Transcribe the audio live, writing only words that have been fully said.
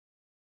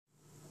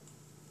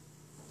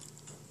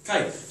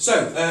Okay,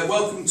 so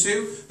welcome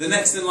to the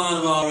next in line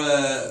of our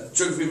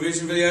geography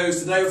revision videos.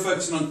 Today we're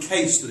focusing on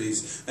case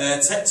studies,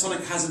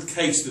 tectonic hazard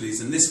case studies,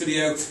 and this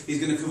video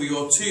is going to cover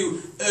your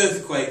 2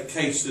 earthquake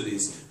case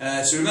studies.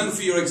 So remember,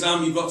 for your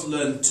exam you've got to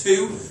learn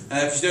 2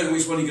 because you don't know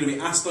which one you're going to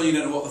be asked on, you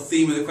don't know what the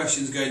theme of the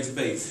question is going to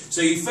be. So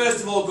you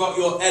first of all got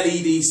your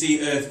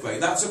LEDC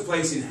earthquake. That took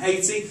place in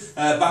Haiti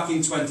back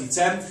in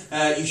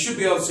 2010. You should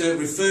be able to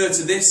refer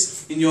to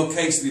this in your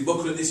case study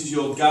booklet. This is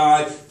your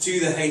guide to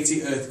the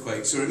Haiti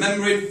earthquake. So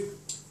remembering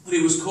that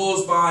it was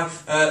caused by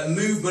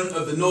movement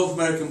of the North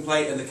American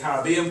plate and the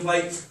Caribbean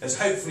plate. As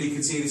hopefully you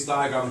can see this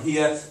diagram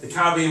here, the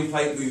Caribbean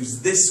plate moves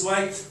this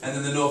way and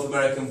then the North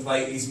American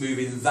plate is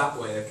moving that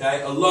way,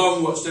 okay,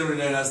 along what's generally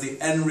known as the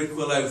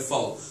Enriquillo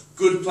fault.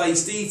 Good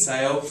place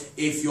detail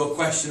if your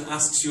question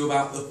asks you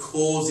about the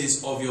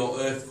causes of your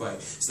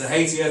earthquake. So the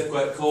Haiti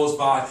earthquake caused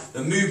by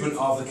the movement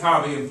of the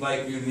Caribbean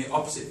plate moving in the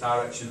opposite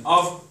direction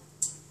of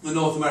the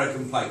North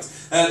American plate.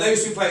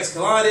 Those 2 plates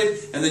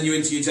collided, and then you're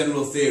into your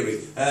general theory.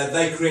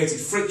 They created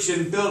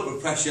friction, built up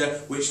with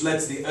pressure, which led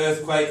to the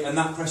earthquake, and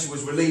that pressure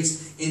was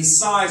released in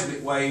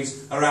seismic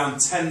waves around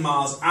 10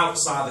 miles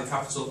outside the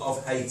capital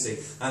of Haiti.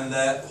 And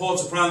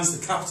Port-au-Prince,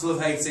 the capital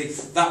of Haiti,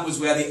 that was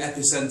where the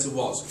epicenter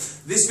was.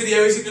 This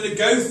video isn't going to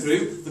go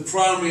through the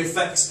primary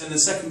effects and the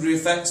secondary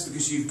effects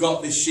because you've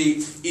got this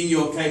sheet in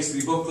your case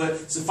study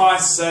booklet.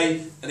 Suffice to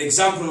say, an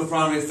example of a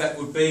primary effect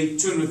would be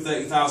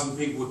 230,000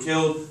 people were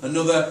killed,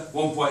 another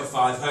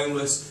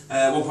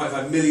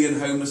 1.5 million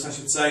homeless, I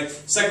should say.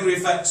 Secondary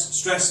effects,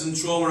 stress and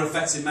trauma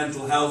affecting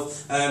mental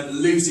health,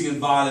 looting and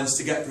violence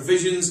to get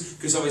provisions,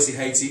 because obviously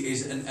Haiti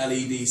is an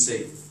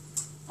LEDC.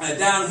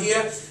 Down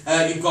here,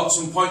 you've got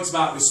some points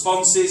about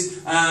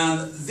responses,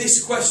 and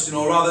this question,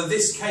 or rather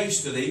this case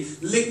study,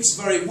 links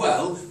very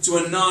well to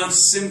a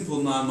nice simple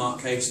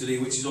 9-mark case study,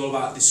 which is all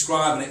about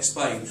describe and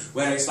explain,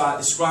 where it's like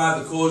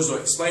describe the causes or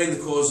explain the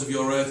cause of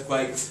your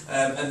earthquake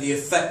and the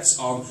effects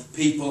on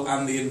people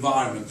and the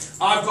environment.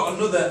 I've got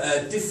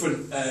another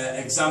different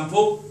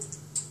example.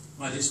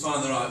 I just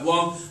find the right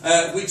one,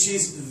 which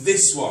is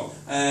this one.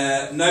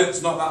 No,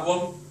 it's not that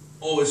one.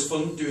 Always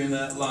fun doing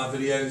live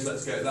videos.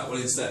 Let's go with that one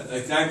instead.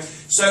 Okay.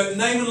 So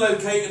name and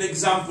locate an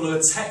example of a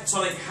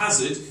tectonic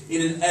hazard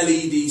in an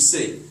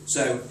LEDC.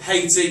 So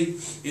Haiti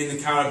in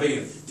the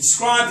Caribbean.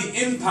 Describe the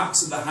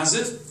impacts of the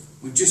hazard.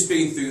 We've just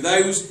been through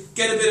those.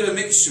 Get a bit of a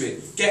mixture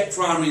in. Get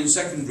primary and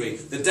secondary.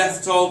 The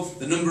death toll,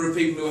 the number of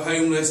people who are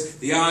homeless,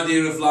 the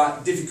idea of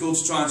like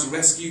difficulty trying to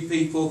rescue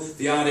people,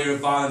 the idea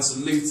of violence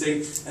and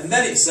looting, and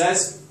then it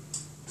says,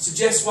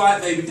 suggest why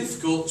it may be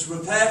difficult to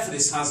prepare for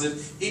this hazard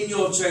in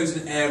your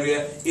chosen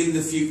area in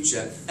the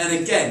future. And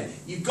again,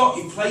 you've got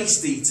your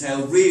place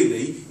detail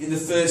really in the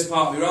first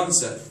part of your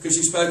answer, because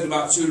you've spoken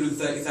about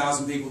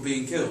 230,000 people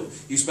being killed.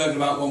 You've spoken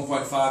about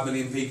 1.5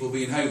 million people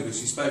being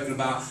homeless. You've spoken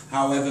about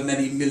however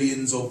many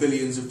millions or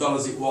billions of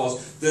dollars it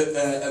was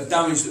that, of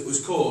damage that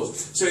was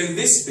caused. So in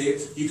this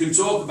bit, you can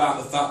talk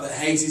about the fact that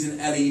Haiti is an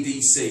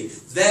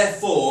LEDC.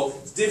 Therefore,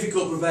 it's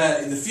difficult to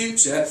prepare in the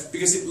future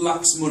because it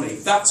lacks money.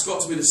 That's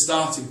got to be the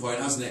starting point,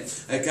 hasn't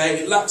it? Okay,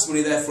 it lacks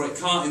money, therefore it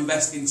can't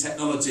invest in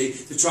technology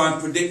to try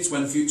and predict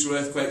when future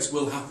earthquakes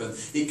will happen.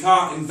 It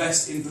can't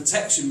invest in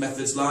protection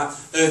methods like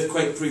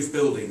earthquake-proof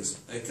buildings.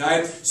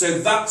 Okay, so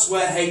that's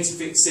where Haiti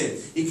fits in.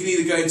 It can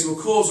either go into a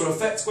cause or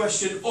effect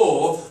question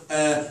or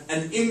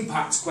an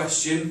impact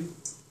question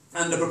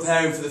and a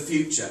preparing for the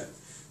future.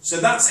 So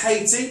that's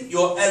Haiti,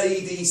 your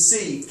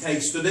LEDC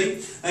case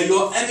study.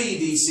 Your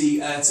MEDC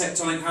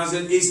tectonic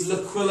hazard is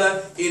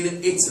L'Aquila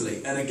in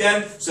Italy. And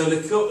again, so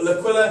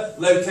L'Aquila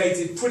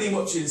located pretty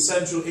much in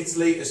central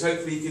Italy, as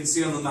hopefully you can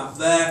see on the map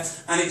there.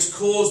 And it's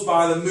caused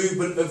by the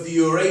movement of the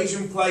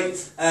Eurasian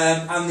plate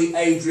and the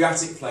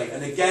Adriatic plate.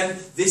 And again,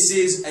 this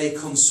is a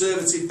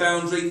conservative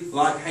boundary,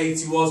 like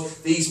Haiti was.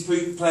 These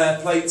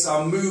plates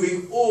are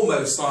moving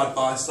almost side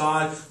by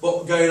side,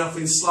 but going off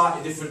in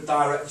slightly different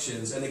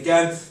directions. And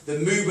again, the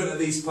movement of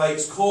these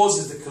plates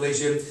causes the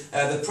collision,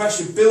 the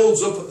pressure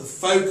builds up at the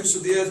focus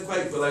of the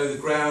earthquake below the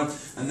ground,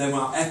 and then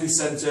our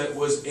epicentre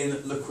was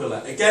in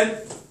L'Aquila.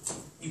 Again,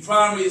 your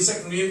primary and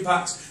secondary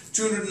impacts,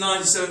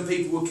 297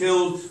 people were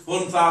killed,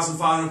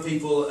 1,500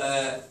 people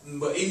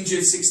were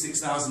injured,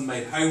 66,000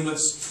 made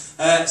homeless.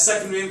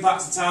 Secondary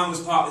impact, the town was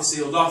partly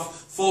sealed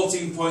off,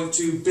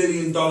 $14.2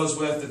 billion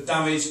worth of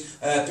damage,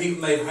 people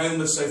made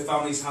homeless, so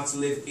families had to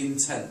live in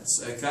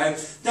tents. Okay,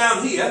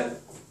 down here,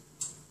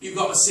 you've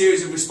got a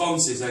series of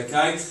responses,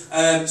 okay?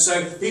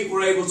 So people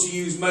were able to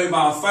use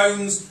mobile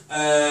phones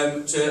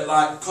to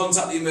like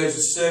contact the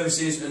emergency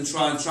services and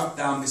try and track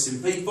down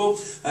missing people.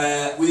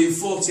 Within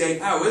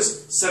 48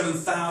 hours,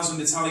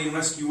 7,000 Italian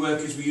rescue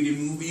workers were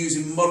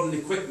using modern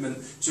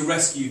equipment to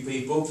rescue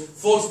people.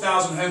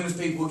 40,000 homeless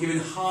people were given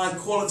high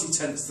quality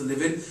tents to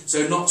live in,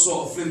 so not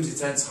sort of flimsy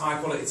tents, high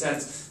quality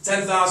tents.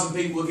 10,000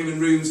 people were given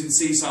rooms in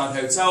seaside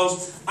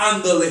hotels,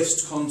 and the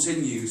list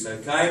continues,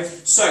 okay?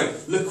 So,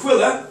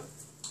 L'Aquila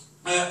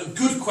A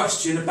good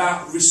question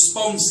about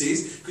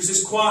responses, because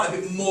there's quite a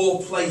bit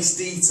more place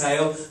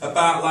detail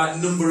about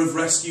like number of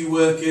rescue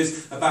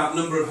workers, about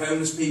number of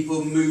homeless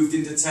people moved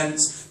into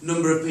tents,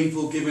 number of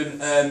people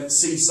given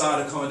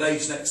seaside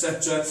accommodation,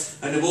 etc.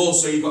 And then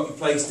also you've got your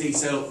place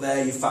detail up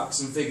there, your facts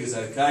and figures,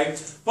 okay?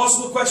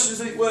 Possible questions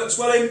that it works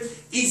well in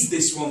is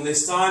this one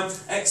this time.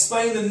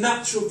 Explain the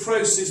natural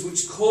process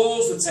which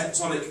caused the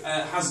tectonic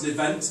hazard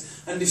event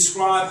and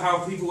describe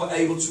how people were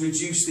able to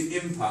reduce the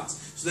impact.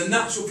 So the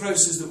natural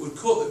process that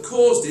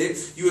caused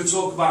it, you would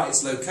talk about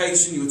its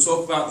location, you would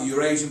talk about the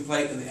Eurasian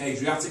plate and the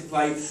Adriatic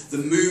plate, the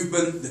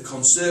movement, the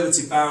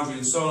conservative boundary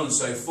and so on and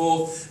so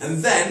forth.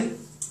 And then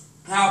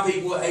how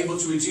people were able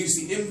to reduce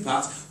the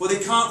impact. Well, they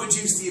can't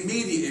reduce the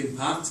immediate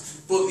impact,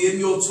 but then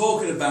you're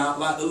talking about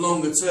like the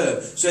longer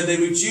term. So they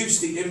reduce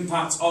the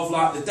impact of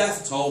like the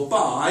death toll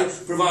by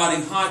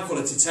providing high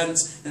quality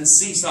tents and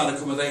seaside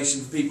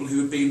accommodation for people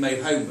who have been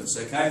made homeless,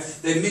 okay?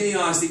 They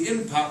minimise the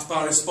impact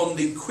by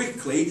responding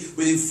quickly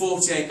within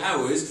 48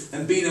 hours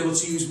and being able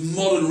to use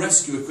modern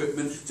rescue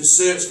equipment to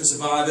search for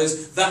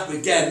survivors. That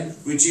again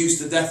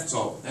reduced the death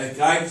toll,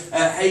 okay?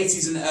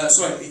 Haiti's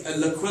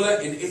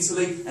L'Aquila in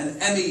Italy and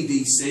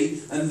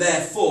MEDC, and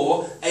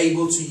therefore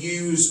able to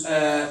use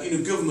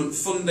government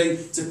funding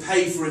to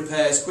pay for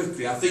repairs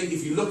quickly. I think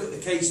if you look at the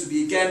case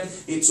study again,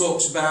 it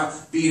talks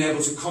about being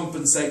able to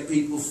compensate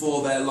people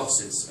for their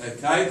losses.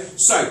 Okay,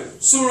 so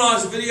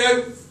summarise the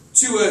video.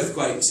 2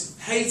 earthquakes.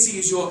 Haiti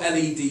is your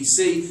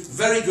LEDC,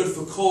 very good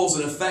for cause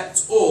and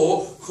effect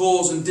or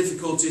cause and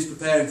difficulties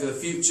preparing for the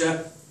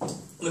future.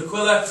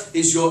 L'Aquila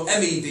is your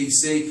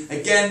MEDC,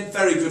 again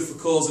very good for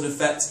cause and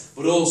effect,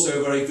 but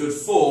also very good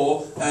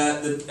for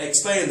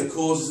explaining the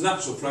causes,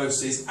 natural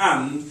processes,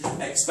 and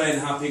explaining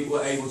how people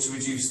were able to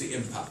reduce the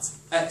impact.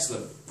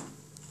 Excellent.